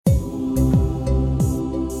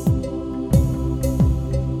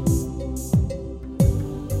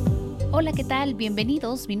Hola, ¿qué tal?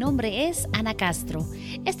 Bienvenidos. Mi nombre es Ana Castro.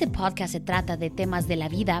 Este podcast se trata de temas de la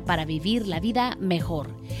vida para vivir la vida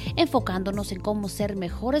mejor, enfocándonos en cómo ser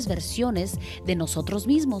mejores versiones de nosotros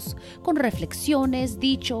mismos, con reflexiones,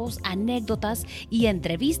 dichos, anécdotas y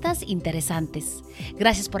entrevistas interesantes.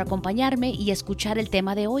 Gracias por acompañarme y escuchar el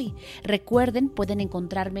tema de hoy. Recuerden, pueden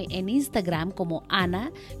encontrarme en Instagram como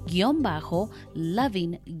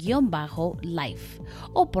Ana-Loving-Life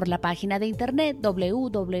o por la página de internet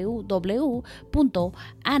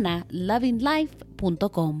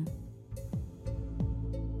www.analovinglife.com.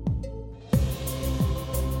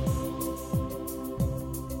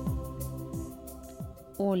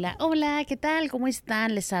 Hola, ¿qué tal? ¿Cómo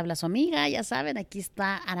están? Les habla su amiga, ya saben, aquí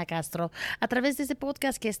está Ana Castro, a través de este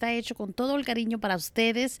podcast que está hecho con todo el cariño para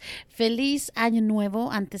ustedes. Feliz Año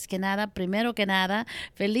Nuevo, antes que nada, primero que nada,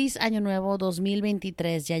 feliz Año Nuevo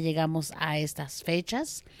 2023, ya llegamos a estas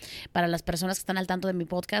fechas. Para las personas que están al tanto de mi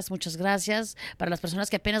podcast, muchas gracias. Para las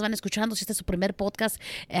personas que apenas van escuchando, si este es su primer podcast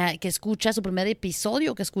que escucha, su primer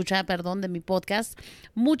episodio que escucha, de mi podcast,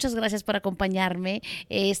 muchas gracias por acompañarme.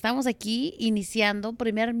 Estamos aquí iniciando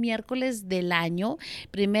primer miércoles del año,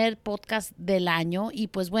 primer podcast del año y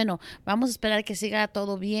pues bueno, vamos a esperar que siga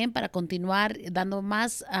todo bien para continuar dando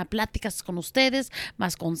más pláticas con ustedes,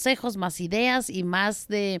 más consejos, más ideas y más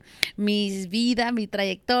de mi vida, mi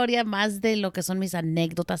trayectoria, más de lo que son mis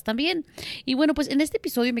anécdotas también. Y bueno, pues en este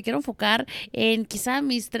episodio me quiero enfocar en quizá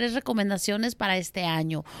mis 3 recomendaciones para este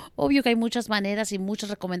año. Obvio que hay muchas maneras y muchas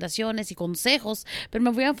recomendaciones y consejos, pero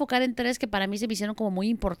me voy a enfocar en 3 que para mí se me hicieron como muy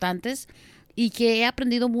importantes y que he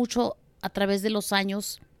aprendido mucho a través de los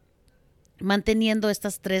años manteniendo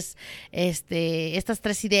estas tres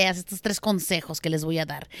ideas, estos 3 consejos que les voy a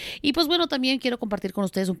dar. Y pues bueno, también quiero compartir con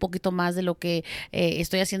ustedes un poquito más de lo que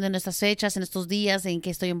estoy haciendo en estas fechas, en estos días en que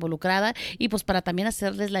estoy involucrada y pues para también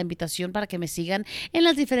hacerles la invitación para que me sigan en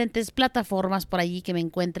las diferentes plataformas por allí, que me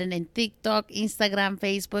encuentren en TikTok, Instagram,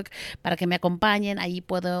 Facebook, para que me acompañen. Ahí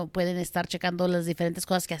pueden estar checando las diferentes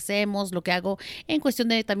cosas que hacemos, lo que hago en cuestión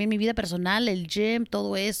de también mi vida personal, el gym,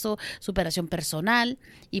 todo eso, superación personal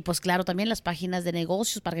y pues claro, también las páginas de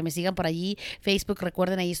negocios para que me sigan por allí. Facebook,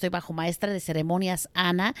 recuerden, ahí estoy bajo Maestra de Ceremonias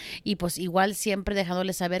Ana y pues igual siempre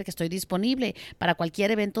dejándoles saber que estoy disponible para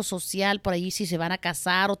cualquier evento social por allí. Si se van a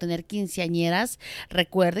casar o tener quinceañeras,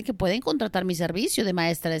 recuerden que pueden contratar mi servicio de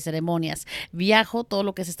Maestra de Ceremonias. Viajo todo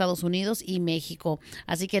lo que es Estados Unidos y México,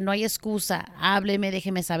 así que no hay excusa, hábleme,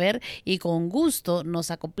 déjeme saber y con gusto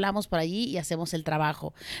nos acoplamos por allí y hacemos el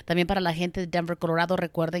trabajo. También para la gente de Denver, Colorado,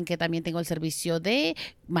 recuerden que también tengo el servicio de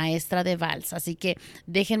Maestra de Vals, así que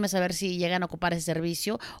déjenme saber si llegan a ocupar ese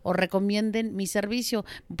servicio o recomienden mi servicio.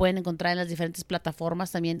 Pueden encontrar en las diferentes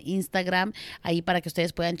plataformas, también Instagram, ahí para que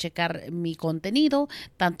ustedes puedan checar mi contenido,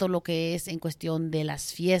 tanto lo que es en cuestión de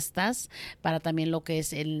las fiestas, para también lo que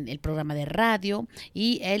es el programa de radio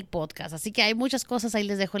y el podcast. Así que hay muchas cosas, ahí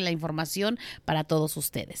les dejo la información para todos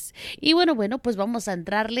ustedes. Y bueno, pues vamos a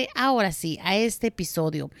entrarle ahora sí a este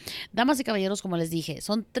episodio. Damas y caballeros, como les dije,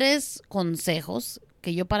 son 3 consejos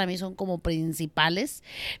que para mí son como principales.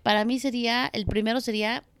 Para mí el primero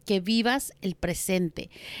sería que vivas el presente,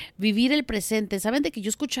 vivir el presente. Saben de que yo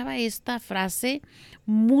escuchaba esta frase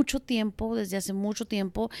desde hace mucho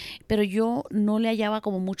tiempo, pero yo no le hallaba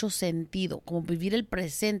como mucho sentido, como vivir el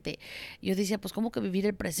presente. Yo decía, pues, ¿cómo que vivir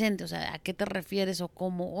el presente? O sea, ¿a qué te refieres? O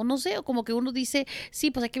cómo, o no sé, o como que uno dice, sí,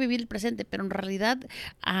 pues hay que vivir el presente, pero en realidad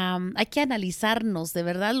hay que analizarnos, ¿de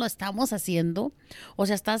verdad lo estamos haciendo? O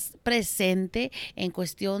sea, estás presente en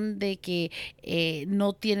cuestión de que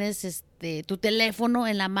no tienes tu teléfono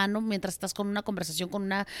en la mano mientras estás con una conversación con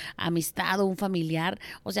una amistad o un familiar.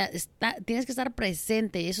 O sea, tienes que estar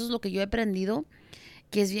presente. Eso es lo que yo he aprendido,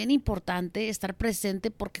 que es bien importante estar presente,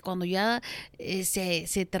 porque cuando ya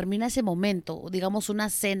se termina ese momento, digamos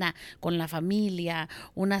una cena con la familia,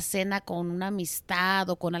 una cena con una amistad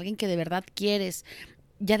o con alguien que de verdad quieres,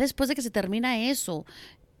 ya después de que se termina eso,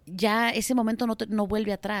 ya ese momento no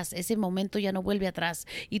vuelve atrás, ese momento ya no vuelve atrás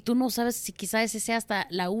y tú no sabes si quizás ese sea hasta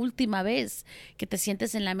la última vez que te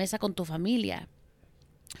sientes en la mesa con tu familia.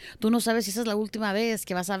 Tú no sabes si esa es la última vez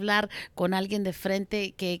que vas a hablar con alguien de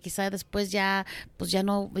frente, que quizá después ya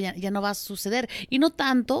no va a suceder. Y no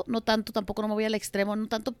tanto, tampoco no me voy al extremo, no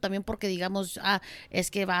tanto también porque digamos,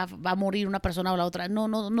 es que va a morir una persona o la otra.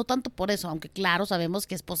 No tanto por eso, aunque claro, sabemos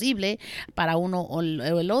que es posible para uno o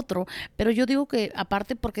el otro. Pero yo digo que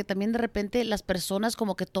aparte porque también de repente las personas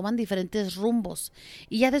como que toman diferentes rumbos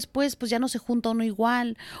y ya después pues ya no se junta uno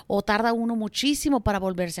igual o tarda uno muchísimo para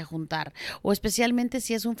volverse a juntar. O especialmente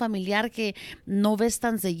si es es un familiar que no ves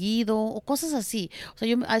tan seguido o cosas así. O sea,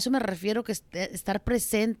 yo a eso me refiero, que estar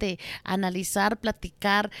presente, analizar,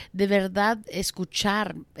 platicar, de verdad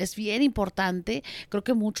escuchar, es bien importante. Creo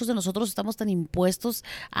que muchos de nosotros estamos tan impuestos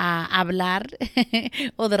a hablar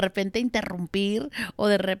o de repente interrumpir o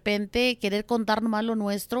de repente querer contar nomás lo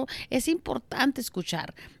nuestro. Es importante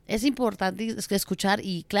escuchar. Es importante escuchar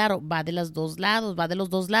y claro, va de los dos lados, va de los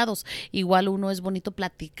dos lados. Igual uno es bonito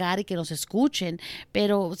platicar y que nos escuchen,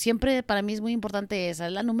 pero siempre para mí es muy importante esa,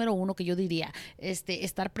 es la número uno que yo diría,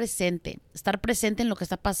 estar presente en lo que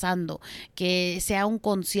está pasando, que sea un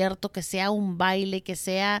concierto, que sea un baile, que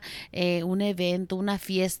sea un evento, una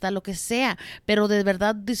fiesta, lo que sea, pero de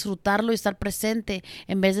verdad disfrutarlo y estar presente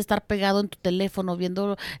en vez de estar pegado en tu teléfono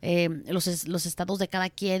viendo los estados de cada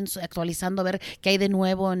quien, actualizando a ver qué hay de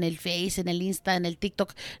nuevo en el Face, en el Insta, en el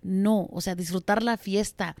TikTok. No, o sea, disfrutar la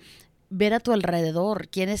fiesta, ver a tu alrededor,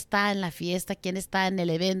 quién está en la fiesta, quién está en el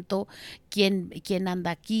evento, quién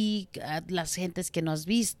anda aquí, las gentes que no has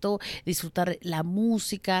visto, disfrutar la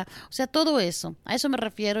música, o sea, todo eso. A eso me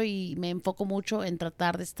refiero y me enfoco mucho en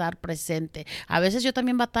tratar de estar presente. A veces yo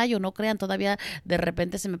también batallo, no crean, todavía de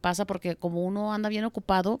repente se me pasa porque como uno anda bien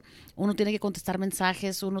ocupado, uno tiene que contestar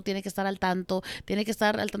mensajes, uno tiene que estar al tanto, tiene que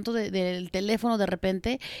estar al tanto del teléfono de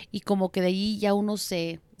repente y como que de ahí ya uno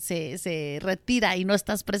se retira y no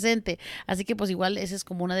estás presente. Así que pues igual esa es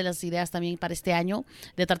como una de las ideas también para este año,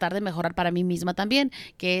 de tratar de mejorar para mí misma también,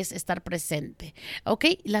 que es estar presente. Ok,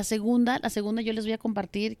 la segunda yo les voy a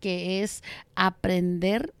compartir que es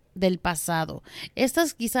aprender del pasado.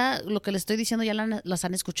 Estas quizá lo que les estoy diciendo ya las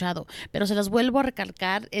han escuchado, pero se las vuelvo a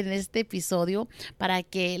recalcar en este episodio para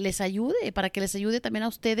que les ayude también a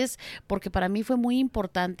ustedes, porque para mí fue muy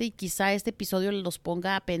importante y quizá este episodio los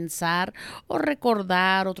ponga a pensar o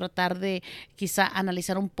recordar o tratar de quizá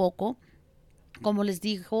analizar un poco. Como les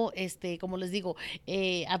digo,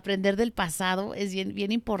 aprender del pasado es bien,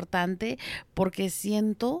 bien importante porque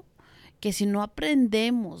siento que si no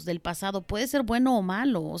aprendemos del pasado, puede ser bueno o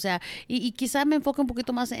malo, o sea, y quizá me enfoque un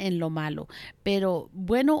poquito más en lo malo, pero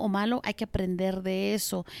bueno o malo hay que aprender de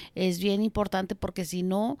eso, es bien importante porque si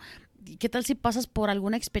no, ¿qué tal si pasas por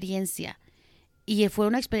alguna experiencia? Y fue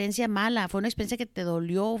una experiencia mala, fue una experiencia que te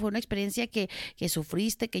dolió, fue una experiencia que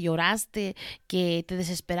sufriste, que lloraste, que te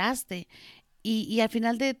desesperaste. Y al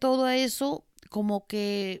final de todo eso, como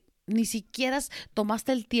que ni siquiera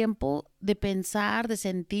tomaste el tiempo de pensar, de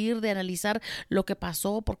sentir, de analizar lo que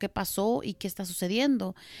pasó, por qué pasó y qué está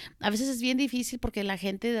sucediendo. A veces es bien difícil porque la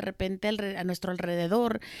gente de repente a nuestro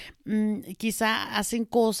alrededor quizá hacen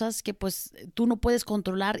cosas que pues tú no puedes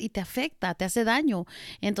controlar y te afecta, te hace daño.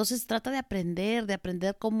 Entonces trata de aprender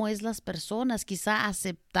cómo es las personas, quizá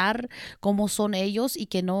aceptar cómo son ellos y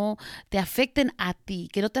que no te afecten a ti,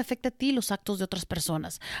 que no te afecte a ti los actos de otras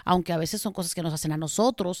personas, aunque a veces son cosas que nos hacen a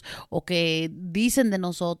nosotros o que dicen de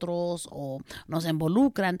nosotros o nos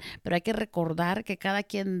involucran, pero hay que recordar que cada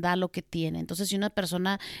quien da lo que tiene. Entonces, si una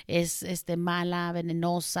persona es mala,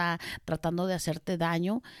 venenosa, tratando de hacerte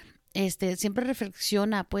daño, siempre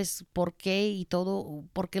reflexiona pues por qué y todo,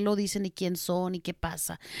 por qué lo dicen y quién son y qué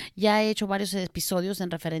pasa. Ya he hecho varios episodios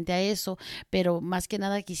en referente a eso, pero más que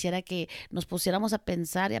nada quisiera que nos pusiéramos a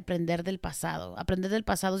pensar y aprender del pasado. Aprender del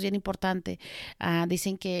pasado es bien importante.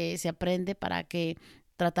 Dicen que se aprende para que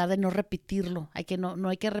tratar de no repetirlo, no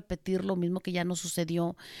hay que repetir lo mismo que ya no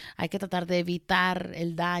sucedió, hay que tratar de evitar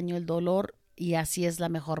el daño, el dolor y así es la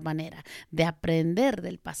mejor manera de aprender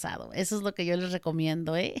del pasado. Eso es lo que yo les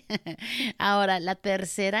recomiendo, ¿eh? Ahora, la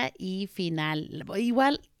tercera y final.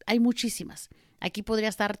 Igual hay muchísimas. Aquí podría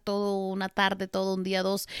estar toda una tarde, todo un día,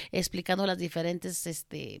 dos, explicando las diferentes,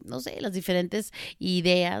 no sé, las diferentes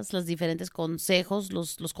ideas, los diferentes consejos,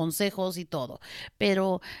 los consejos y todo.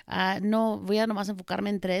 Pero no, voy a nomás enfocarme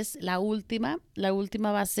en tres. La última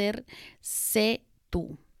va a ser sé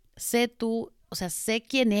tú. Sé tú, o sea, sé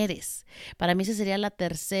quién eres. Para mí esa sería la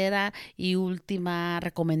tercera y última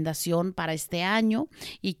recomendación para este año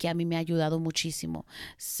y que a mí me ha ayudado muchísimo.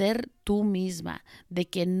 Ser tú misma, de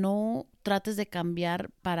que no trates de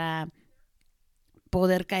cambiar para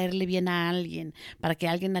poder caerle bien a alguien, para que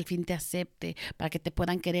alguien al fin te acepte, para que te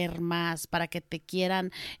puedan querer más, para que te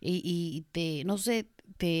quieran y te, no sé,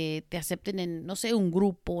 te acepten en, no sé, un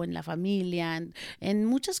grupo, en la familia, en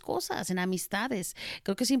muchas cosas, en amistades.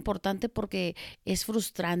 Creo que es importante porque es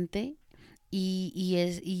frustrante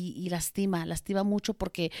y lastima mucho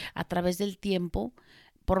porque a través del tiempo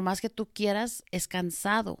por más que tú quieras, es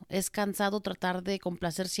cansado tratar de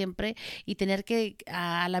complacer siempre y tener que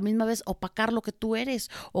a la misma vez opacar lo que tú eres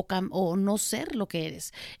o no ser lo que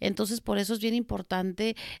eres. Entonces, por eso es bien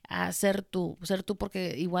importante ser tú,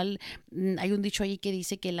 porque igual hay un dicho ahí que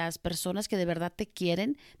dice que las personas que de verdad te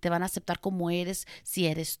quieren te van a aceptar como eres si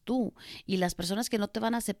eres tú, y las personas que no te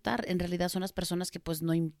van a aceptar en realidad son las personas que pues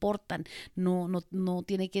no importan, no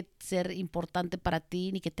tiene que ser importante para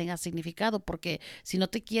ti ni que tenga significado, porque si no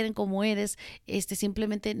te quieren como eres,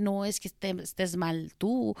 simplemente no es que estés mal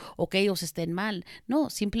tú o que ellos estén mal,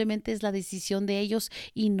 no, simplemente es la decisión de ellos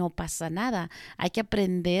y no pasa nada. Hay que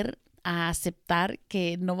aprender a aceptar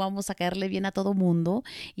que no vamos a caerle bien a todo mundo,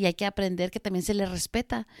 y hay que aprender que también se les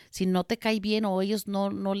respeta. Si no te cae bien o ellos no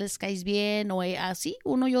les caes bien o así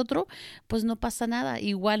uno y otro, pues no pasa nada.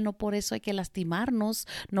 Igual no por eso hay que lastimarnos,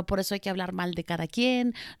 no por eso hay que hablar mal de cada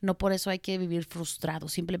quien, no por eso hay que vivir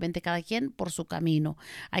frustrados, simplemente cada quien por su camino.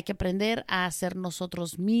 Hay que aprender a ser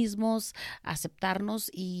nosotros mismos, a aceptarnos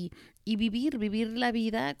y vivir la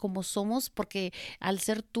vida como somos, porque al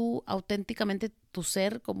ser tú auténticamente tu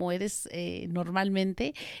ser como eres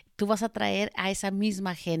normalmente, tú vas a atraer a esa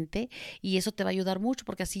misma gente, y eso te va a ayudar mucho,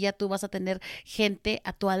 porque así ya tú vas a tener gente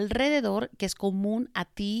a tu alrededor que es común a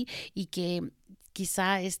ti y que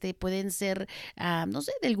quizá pueden ser, no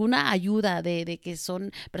sé, de alguna ayuda, de que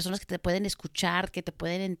son personas que te pueden escuchar, que te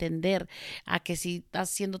pueden entender, a que si estás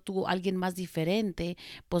siendo tú alguien más diferente,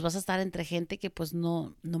 pues vas a estar entre gente que pues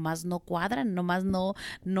nomás no cuadran, nomás no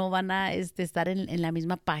van a estar en la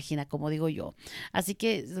misma página, como digo yo. Así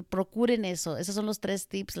que procuren eso. Esos son los 3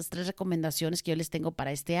 tips, las 3 recomendaciones que yo les tengo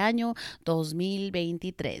para este año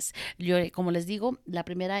 2023. Yo, como les digo, la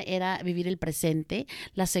primera era vivir el presente,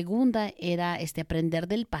 la segunda era aprender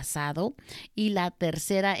del pasado, y la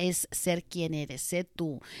tercera es ser quien eres, sé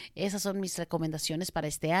tú. Esas son mis recomendaciones para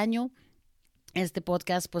este año. Este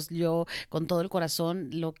podcast, pues yo con todo el corazón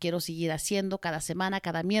lo quiero seguir haciendo cada semana,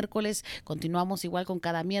 cada miércoles. Continuamos igual con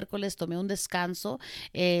cada miércoles. Tomé un descanso,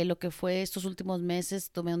 lo que fue estos últimos meses,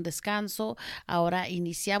 tomé un descanso. Ahora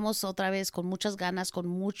iniciamos otra vez con muchas ganas, con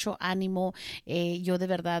mucho ánimo. Yo de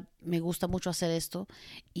verdad me gusta mucho hacer esto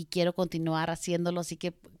y quiero continuar haciéndolo, así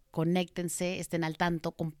que conéctense, estén al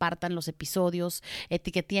tanto, compartan los episodios,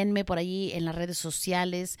 etiquétenme por ahí en las redes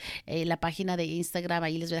sociales, la página de Instagram,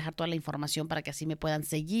 ahí les voy a dejar toda la información para que así me puedan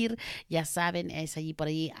seguir. Ya saben, es allí por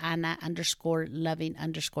ahí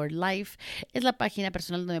Ana_loving_life. Es la página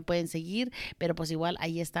personal donde me pueden seguir, pero pues igual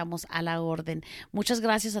ahí estamos a la orden. Muchas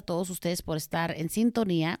gracias a todos ustedes por estar en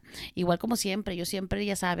sintonía. Igual como siempre, yo siempre,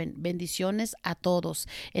 ya saben, bendiciones a todos.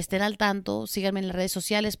 Estén al tanto, síganme en las redes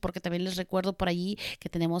sociales, porque también les recuerdo por allí que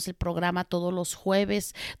tenemos el programa todos los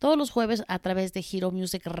jueves a través de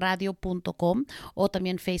heromusicradio.com, o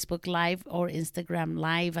también Facebook Live o Instagram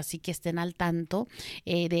Live, así que estén al tanto.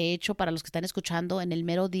 De hecho, para los que están escuchando en el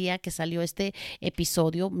mero día que salió este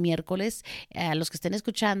episodio, miércoles, los que estén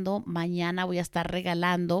escuchando, mañana voy a estar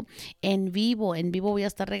regalando en vivo voy a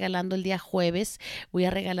estar regalando el día jueves, voy a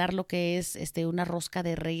regalar lo que es una rosca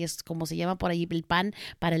de Reyes, como se llama por ahí, el pan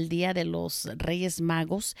para el día de los Reyes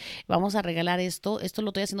Magos. Vamos a regalar esto lo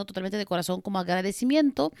estoy haciendo totalmente de corazón, como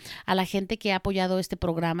agradecimiento a la gente que ha apoyado este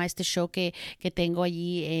programa, este show que tengo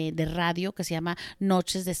allí de radio, que se llama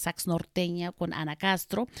Noches de Sax Norteña con Ana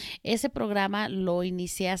Castro. Ese programa lo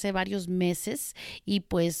inicié hace varios meses y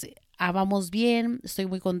pues vamos bien, estoy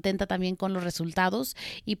muy contenta también con los resultados,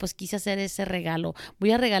 y pues quise hacer ese regalo. Voy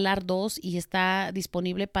a regalar 2 y está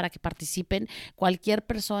disponible para que participen cualquier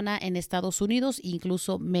persona en Estados Unidos,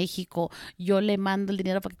 incluso México. Yo le mando el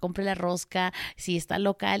dinero para que compre la rosca. Si está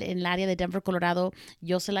local en el área de Denver, Colorado,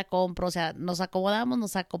 yo se la compro. O sea, nos acomodamos,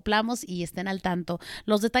 nos acoplamos y estén al tanto.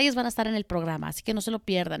 Los detalles van a estar en el programa, así que no se lo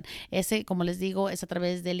pierdan. Ese, como les digo, es a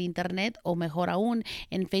través del internet, o mejor aún,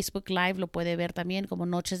 en Facebook Live lo puede ver también como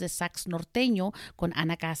Noches de Sax Norteño con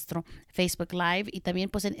Ana Castro, Facebook Live, y también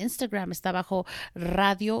pues en Instagram está bajo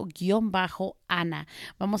radio_Ana.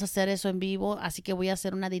 Vamos a hacer eso en vivo, así que voy a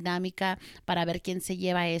hacer una dinámica para ver quién se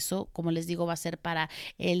lleva eso. Como les digo, va a ser para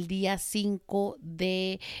el día 5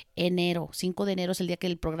 de enero. 5 de enero es el día que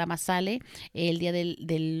el programa sale, el día de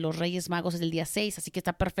los Reyes Magos es el día 6, así que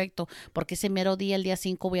está perfecto, porque ese mero día, el día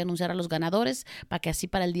 5, voy a anunciar a los ganadores para que así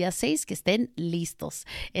para el día 6 que estén listos.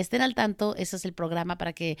 Estén al tanto, ese es el programa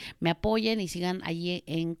para que me apoyen y sigan allí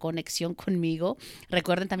en conexión conmigo.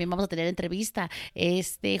 Recuerden, también vamos a tener entrevista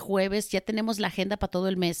este jueves. Ya tenemos la agenda para todo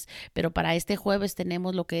el mes, pero para este jueves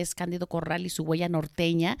tenemos lo que es Cándido Corral y su huella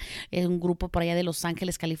norteña. Es un grupo por allá de Los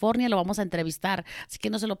Ángeles, California. Lo vamos a entrevistar, así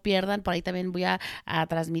que no se lo pierdan. Por ahí también voy a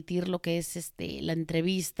transmitir lo que es la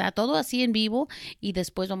entrevista, todo así en vivo, y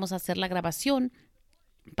después vamos a hacer la grabación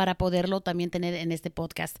para poderlo también tener en este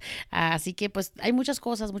podcast. Así que pues hay muchas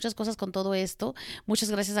cosas con todo esto. Muchas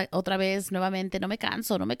gracias otra vez, nuevamente. No me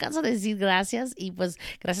canso de decir gracias y pues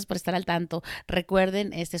gracias por estar al tanto.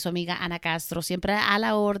 Recuerden, su amiga Ana Castro, siempre a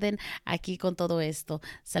la orden aquí con todo esto.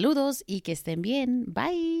 Saludos y que estén bien.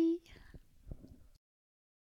 Bye.